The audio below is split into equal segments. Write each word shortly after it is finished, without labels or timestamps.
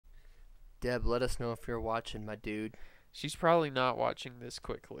Deb, let us know if you're watching, my dude. She's probably not watching this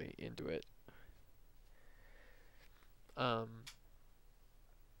quickly into it. Well,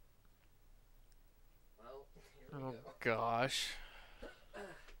 here we Oh go. gosh.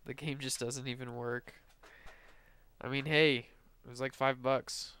 The game just doesn't even work. I mean, hey, it was like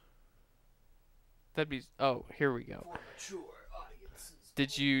 $5. That'd be. Oh, here we go. For mature audiences.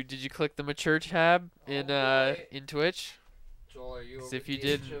 Did you click the mature tab in boy. in Twitch? Joel, are you 'Cause over if you the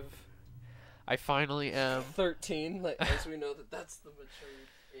age didn't- of I finally am. 13? Like, as we know that's the mature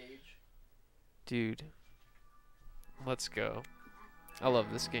age. Dude. Let's go. I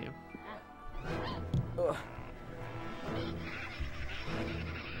love this game. Ugh.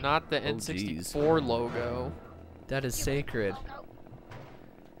 Not the Oh, N64 logo. That is sacred.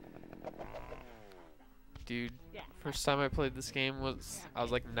 Dude, first time I played this game was I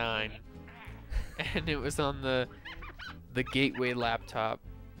was like 9. And it was on the Gateway laptop.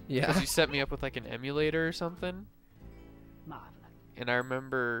 Yeah. Because you set me up with like an emulator or something. And I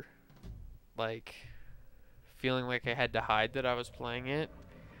remember like feeling like I had to hide that I was playing it.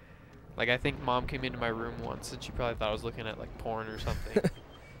 Like I think mom came into my room once and she probably thought I was looking at like porn or something.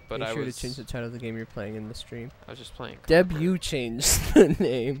 But Make I sure was to change the title of the game you're playing in the stream. I was just playing Deb, Conker. you changed the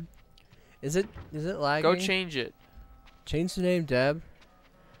name. Is it lagging? Go change it. Change the name, Deb.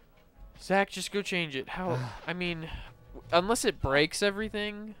 Zach, just go change it. How I mean unless it breaks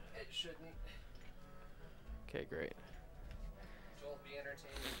everything. It shouldn't. Okay, great. Joel, be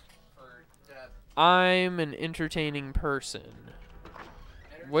entertaining for Deb. I'm an entertaining person.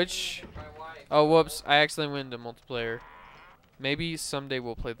 Which Entertaining my wife. Oh, whoops. I accidentally went into multiplayer. Maybe someday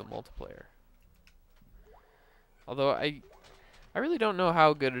we'll play the multiplayer. Although I really don't know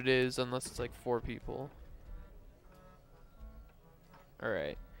how good it is unless it's like 4 people.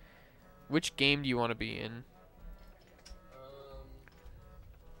 Alright. Which game do you want to be in?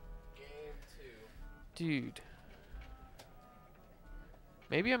 Game 2. Dude.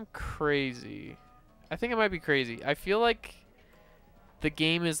 Maybe I'm crazy. I think I might be crazy. I feel like the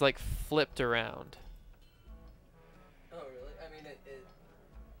game is like flipped around. Oh, really? I mean, it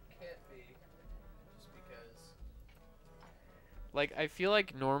can't be just because. Like, I feel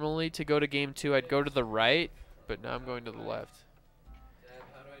like normally to go to game 2, I'd go to the right, but now I'm going to the left. Dad,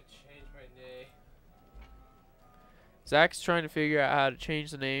 how do I change my name? Zach's trying to figure out how to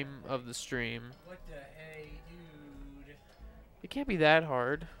change the name of the stream. What the hey, dude? It can't be that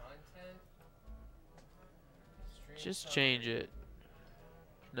hard. Content? Stream Just summary. change it.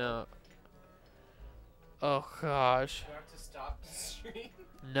 No. Oh gosh. Do I have to stop the stream?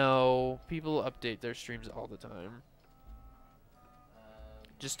 No. People update their streams all the time.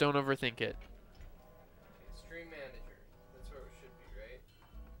 Just don't overthink it. Okay, stream manager. That's where it should be, right?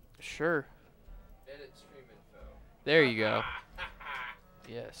 Sure. Edit stream info. There you go.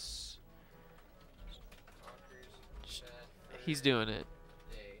 Yes. Conker's bad He's for doing it.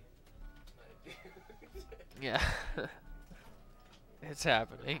 day. My dude. Yeah. It's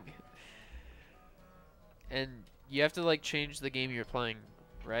happening. And you have to like change the game you're playing,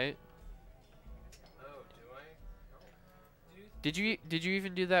 right? Oh, do I? No. Did you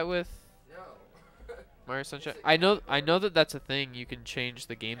even do that with No. Mario Sunshine? It's a I know category. that that's a thing. You can change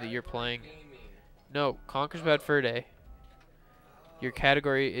the game that you're Category playing. Gaming. No, Conker's Bad Fur Day. Your Oh.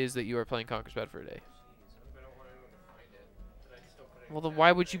 category is that you are playing Conker's Bad Fur Day. Jeez, what if I don't want anyone to find it? But I just don't put it in Well, the then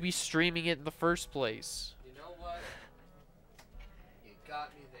why would you category? be streaming it in the first place? You know what? You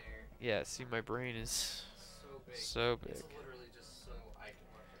got me there. Yeah, see, my brain is So big. so big. It's literally just so I can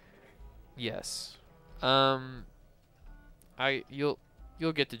watch it. Yes.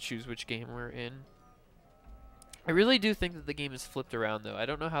 You'll get to choose which game we're in. I really do think that the game is flipped around though. I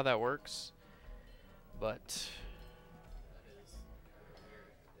don't know how that works, but That is kind of weird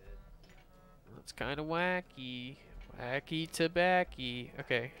if it did. it's kind of wacky. Wacky tobacky.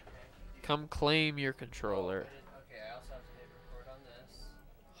 Okay, come claim your controller. Okay, I also have to hit record on this.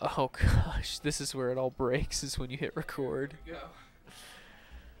 Oh gosh, this is where it all breaks, is when you hit record. Here we go.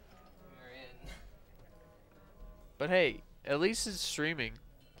 We're in. But hey, at least it's streaming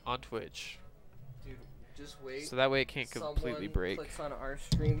on Twitch, Dude, just wait. so that way it can't completely Someone break. clicks on our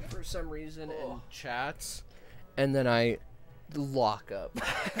stream for some reason and chats, and then I lock up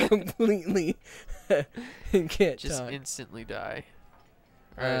completely and can't Just talk. instantly die.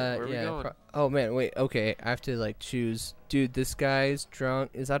 Alright, where are we going? Oh man, wait. Okay, I have to like choose. Dude, this guy's drunk.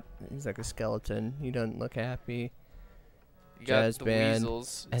 He's like a skeleton. He doesn't look happy. You got jazz the band,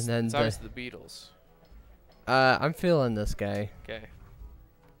 Weasels. and then it's the- obviously the Beatles. I'm feeling this guy. Okay.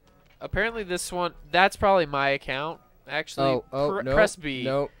 Apparently this one, that's probably my account. Actually, No, press B.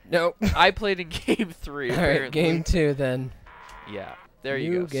 No. I played in game 3 All apparently. right, game 2 then. Yeah, there you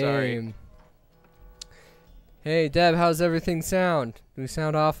New go. Sorry. game. Hey, Deb, how's everything sound? Do we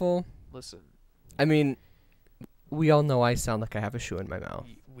sound awful? Listen. I mean, we all know I sound like I have a shoe in my mouth.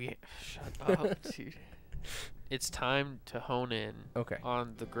 Shut up, dude. It's time to hone in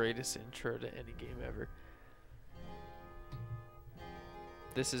on the greatest intro to any game ever.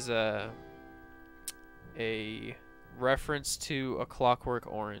 This is a reference to A Clockwork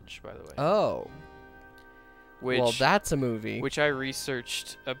Orange, by the way. Oh. Well, that's a movie. Which I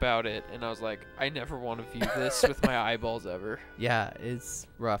researched about it, and I was like, I never want to view this with my eyeballs ever. Yeah, it's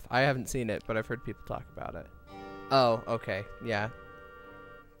rough. I haven't seen it, but I've heard people talk about it. Oh, okay. Yeah.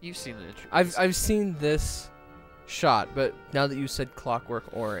 You've seen the intro. I've seen this shot, but now that you said Clockwork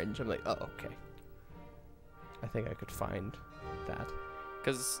Orange, I'm like, oh, okay. I think I could find that.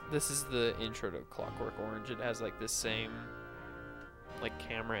 Because this is the intro to Clockwork Orange. It has like this same like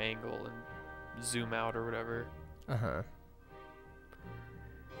camera angle and zoom out or whatever. Uh-huh.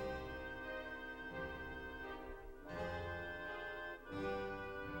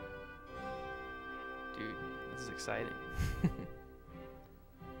 Dude, this is exciting.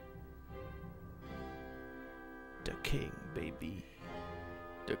 The king, baby.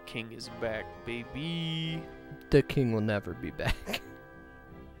 The king is back, baby. The king will never be back.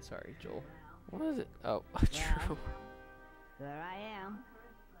 Sorry, Joel. What is it? Oh, true. There I am.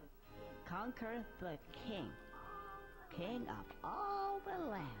 Conker the king. King of all the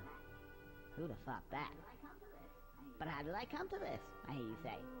land. Who'd have thought that? But how did I come to this, I hear you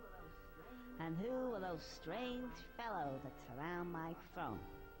say? And who are those strange fellows that surround my throne?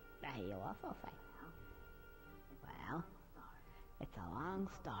 I hear you also say. Well, it's a long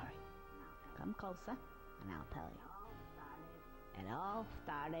story. Come closer, and I'll tell you. It all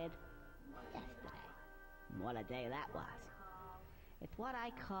started yesterday. What a day that was. It's what I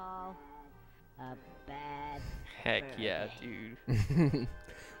call a bad Heck birthday. yeah, dude.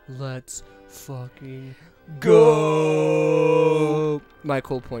 Let's fucking go. My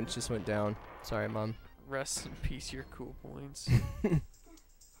cool points just went down. Sorry, Mom. Rest in peace, your cool points.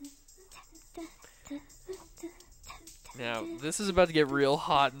 Now, this is about to get real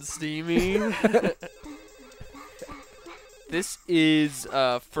hot and steamy. This is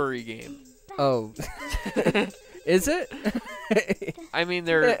a furry game. Oh. Is it? I mean,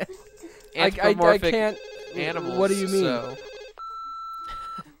 they're anthropomorphic I can't. animals. What do you mean? So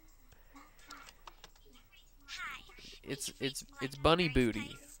it's bunny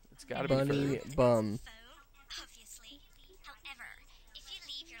booty. It's gotta be Bunny furry. bum. Obviously. However, if you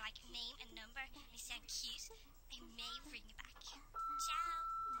leave your name and number and you sound cute, I may bring you back. Ciao.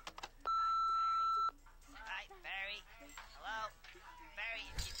 Hi, Barry. Hello? Barry,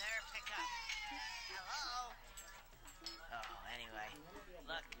 if you never pick up. Hello? Oh, anyway.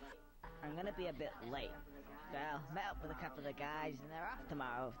 Look, I'm gonna be a bit late. Well, met up with a couple of the guys, and they're off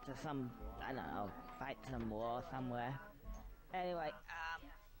tomorrow to some, I don't know, fight some war somewhere. Anyway,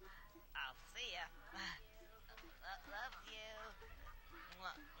 I'll see ya. Love you.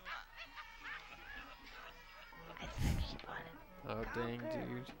 Mwah, mwah. I think she wanted. Oh dang, Conker,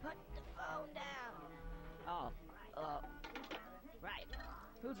 dude. put the phone down. Oh, right.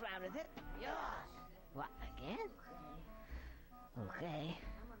 Whose round is it? Yours. What, again? Okay.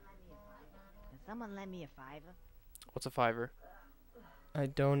 Can someone lend me a $5? What's a fiver? I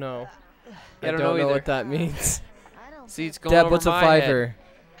don't know. I don't know either. what that means. I don't See, think it's going Deb, over what's a my head. fiver?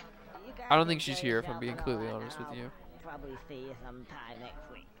 you guys I don't think enjoy she's here, if I'm yourself being and completely all, honest and with you. I'll probably see you sometime next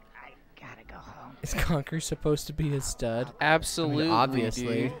week. I gotta go home. Is Conker supposed to be a stud? Absolutely,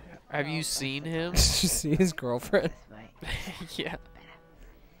 obviously. dude. Have you seen him? Did you see his girlfriend? Right. Yeah.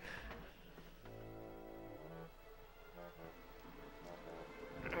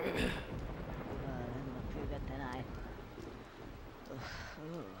 Doesn't look too good tonight. Ooh,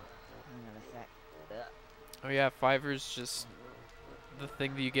 hang on a sec. Oh yeah, fiver's just the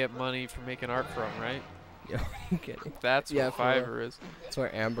thing that you get money for making art from, right? Yeah, I'm kidding. That's Yeah, what for real. Fiverr is. That's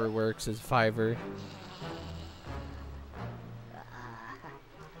where Amber works, is Fiverr.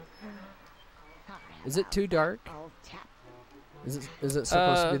 Is it too dark? Old chap. Is it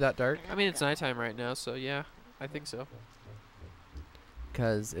supposed to be that dark? I mean, it's nighttime right now, so yeah, I think so.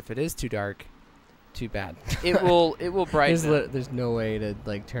 Because if it is too dark, too bad. It will brighten up. There's no way to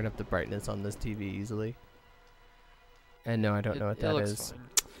like turn up the brightness on this TV easily. And no, I don't know what It that looks is. fine.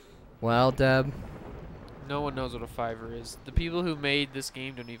 Well, Deb, No one knows what a Fiverr is. The people who made this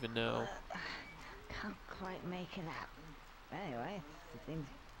game don't even know. Can't quite make it out. Anyway, it seems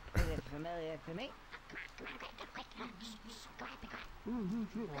pretty familiar to me.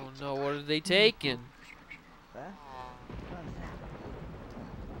 Oh no, what are they taking? Huh? What was that?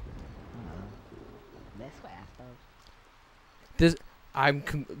 This way, I suppose. I'm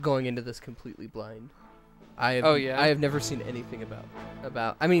going into this completely blind. Oh yeah. I have never seen anything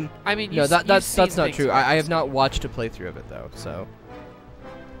about. I mean, no, that's not true. I have not watched a playthrough of it though. So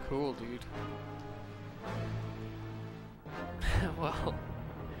cool, dude. Well,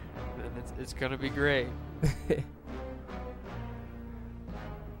 then it's gonna be great.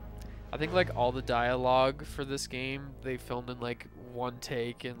 I think like all the dialogue for this game they filmed in like one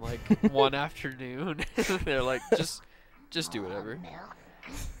take in like one afternoon. They're like, just do whatever.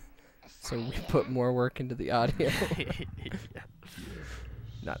 so we put more work into the audio. Yeah.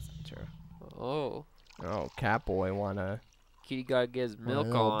 Not true. Oh, Catboy wanna kitty gotta get his milk a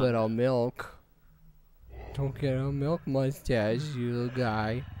little on. bit of milk. Don't get a milk mustache, you little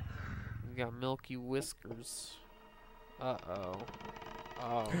guy. We got milky whiskers. Uh-oh.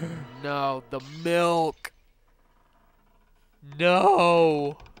 Oh, no. The milk.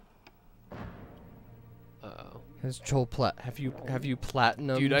 No. Uh-oh. Has Joel have you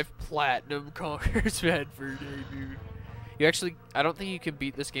platinum? Dude, I've platinum Conker's Bedford, dude. You actually, I don't think you can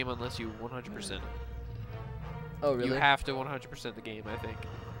beat this game unless you 100%. Oh, really? You have to 100% the game, I think.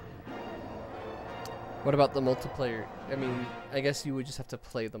 What about the multiplayer? I mean, I guess you would just have to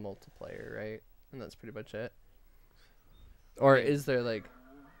play the multiplayer, right? And that's pretty much it. Or is there like...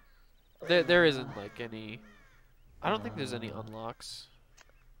 There isn't like any... I don't think there's any unlocks.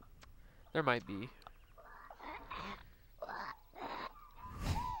 There might be.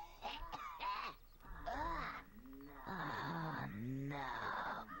 Oh, no.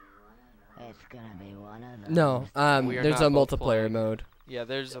 It's gonna be one of those. No, there's a multiplayer mode. Yeah,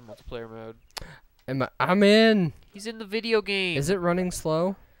 there's a multiplayer mode. I'm in. He's in the video game. Is it running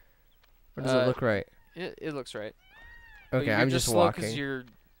slow? Or does it look right? It looks right. Okay, I'm just slow walking. because you're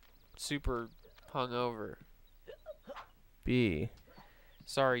super hungover. B.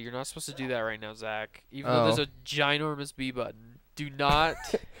 Sorry, you're not supposed to do that right now, Zach. Even though there's a ginormous B button, do not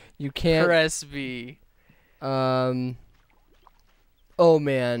you can't press B. Oh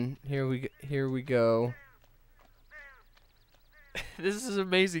man, here we go. This is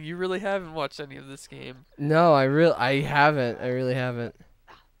amazing. You really haven't watched any of this game. No, I haven't. I really haven't.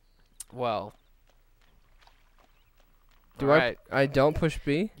 Well. I don't push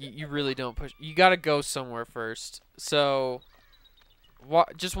B? You really don't push. You got to go somewhere first. So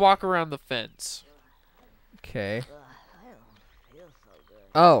just walk around the fence. Okay. I don't feel so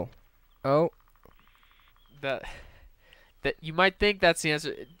good. Oh. That you might think that's the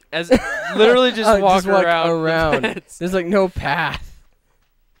answer. As literally just walk around. The fence. There's like no path.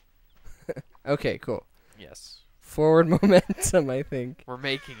 Okay, cool. Yes. Forward momentum, I think. We're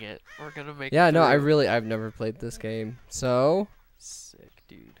making it. We're gonna make it. Yeah, no, I've never played this game. So sick,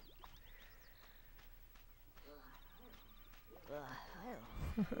 dude.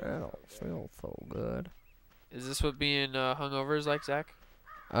 I don't feel so good. Is this what being hungover is like, Zach?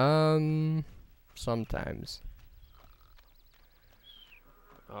 Sometimes.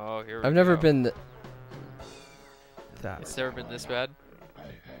 Oh, here we I've never go. been It's never been this bad.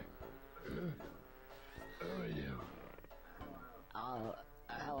 Oh,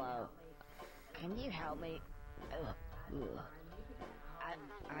 hello. Can you help me?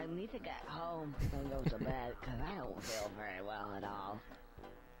 I need to get home and go to bed because I don't feel very well at all.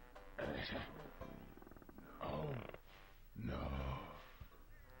 Oh, no.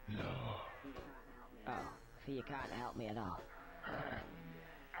 Oh, so you can't help me at all?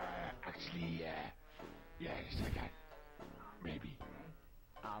 Actually, yes, I can. Maybe.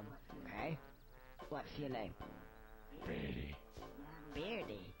 Okay. What's your name? Birdie.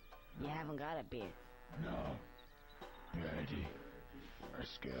 Beardy. You haven't got a beard. No. Birdie. I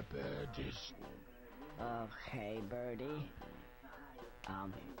scare birdies. Okay, Birdie.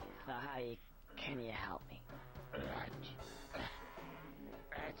 So can you help me? Right.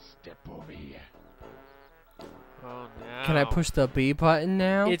 Let's step over here. Oh no. Can I push the B button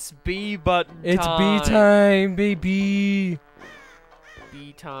now? It's B button It's time. B time, baby.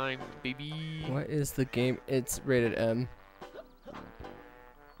 B time, baby. What is the game? It's rated M.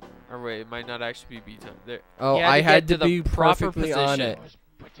 Or wait, it might not actually be B time. There. Oh, You I had to the be proper perfectly position. on it. Those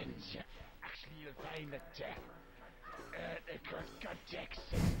buttons, actually, you'll find that they got context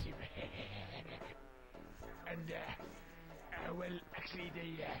sensitive. And, well, actually,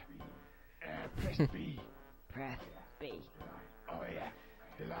 they, press B. Press B. Oh, yeah.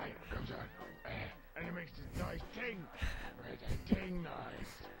 The light comes on. And it makes this nice ting. Right, a ting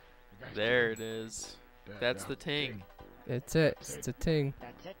noise. There it is. That's the ting. It's it. It's a ting.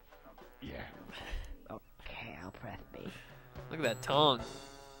 That's it? Yeah. Okay, I'll press B. Look at that tongue.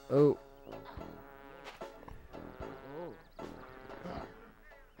 Oh.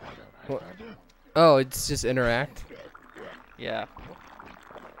 What? Oh, it's just interact. Yeah.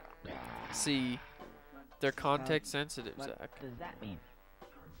 C. They're context sensitive, What Zach. does that mean?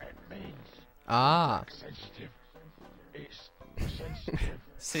 It means Ah. sensitive. It's sensitive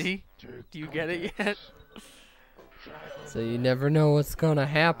See? to Do you get it yet? context. So you never know what's gonna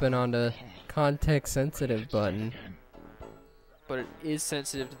happen on the context sensitive button. Again. But it is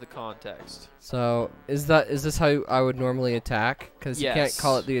sensitive to the context. So is this how I would normally attack? Because you can't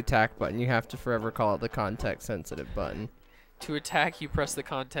call Yes. it the attack button. You have to forever call it the context sensitive button. To attack, you press the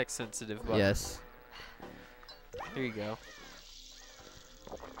context sensitive button. Yes. Here you go.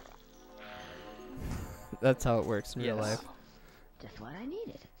 That's how it works in real Yes. life. Just what I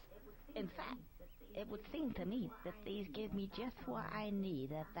needed. In fact, it would seem to me that these give me just what I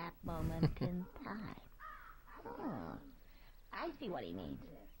need at that moment in time. Oh, I see what he means.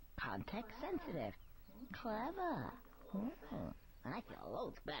 Context sensitive. Clever. Oh, I feel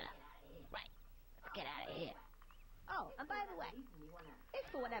loads better. Right, let's get out of here. Oh, and by the way, if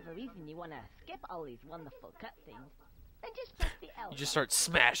for whatever reason you want to skip all these wonderful cutscenes, then just press the L. You just start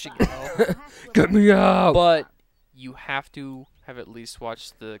smashing it. Get me out! But you have to have at least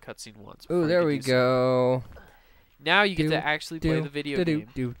watched the cutscene once. before Ooh, you there can we do so. go. Now you get Do, to actually play the video game.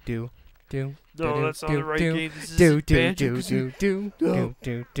 No, that's not the right game. This is Do.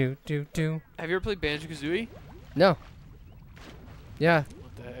 Have you ever played Banjo-Kazooie? No. Yeah,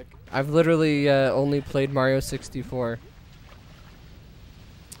 What the heck? I've literally only played Mario 64.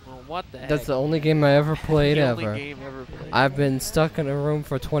 Well, what the heck? That's the only game I ever played the ever. only game ever played. I've been stuck in a room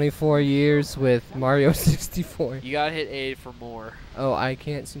for 24 years with Mario 64. You gotta hit A for more. Oh, I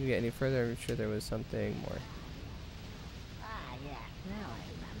can't seem to get any further. I'm sure there was something more. Ah, yes, now I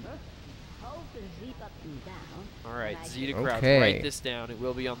remember. Hold the Z button down. Alright, and I Z to can- crouch. Okay. Write this down. It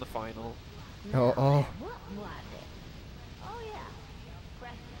will be on the final. Oh, oh. What was it? Oh, yeah.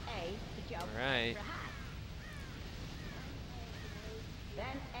 Press A to jump Alright. extra high. Then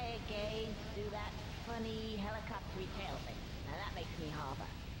A again to do that funny helicopter tail thing. Now that makes me hover.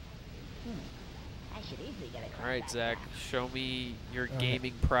 I should easily get across Alright, that Zach. gap. Show me your Alright.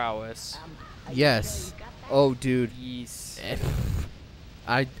 gaming prowess. Are you Yes. sure you got that? Oh, dude. Yes.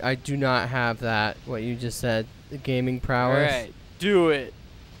 I do not have that. What you just said. The gaming prowess. Alright, do it.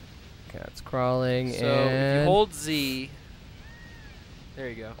 Okay, it's crawling So and. if you hold Z, there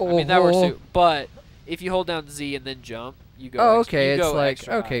you go. I mean that works Oh. too. But if you hold down Z and then jump, you go. Oh, extra, okay. you It's go like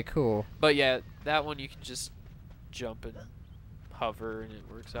extra okay, high. cool. But yeah, that one you can just jump and hover and it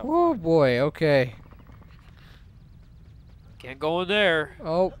works out. Oh fine. boy. Okay. Can't go in there.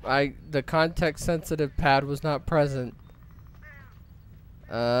 Oh, the context sensitive pad was not present.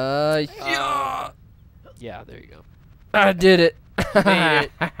 Yeah. Yeah, there you go. I did it. Made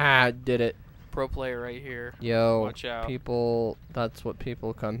it. I did it. Pro player right here. Yo, Watch out. people, that's what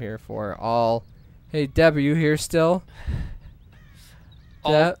people come here for. Hey, Deb, are you here still?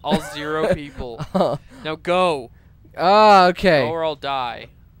 Deb? All 0 people. Now go. Ah, okay. Go or I'll die.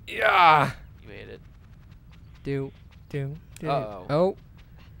 Yeah. You made it. Do. Uh-oh. Oh.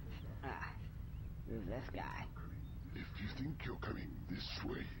 Ah, who's this guy? If you think you're coming this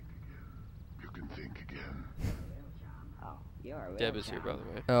way, you can think again. Oh, you're a real Deb is here, by charmer.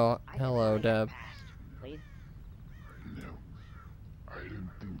 the way. Oh, I can hello, hurry that Deb. fast, please. No, I don't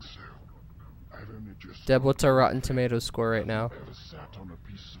think so. I've only just Deb, what's our Rotten Tomatoes score right now? ever sat on a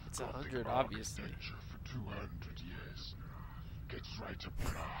piece of It's Gothic 100, obviously. architecture for 200 years. Gets right up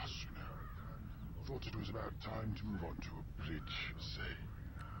class, you know. Thought it was about time to move on to a bridge, say.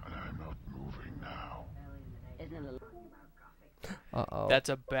 And I'm not moving now. Isn't it a Uh-oh. That's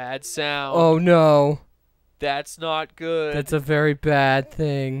a bad sound. Oh, no. That's not good. That's a very bad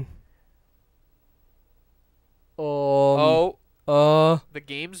thing. Oh, Uh, the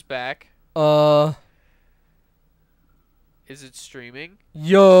game's back. Is it streaming?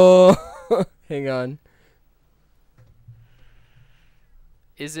 yo. Hang on.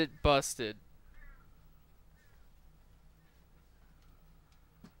 Is it busted?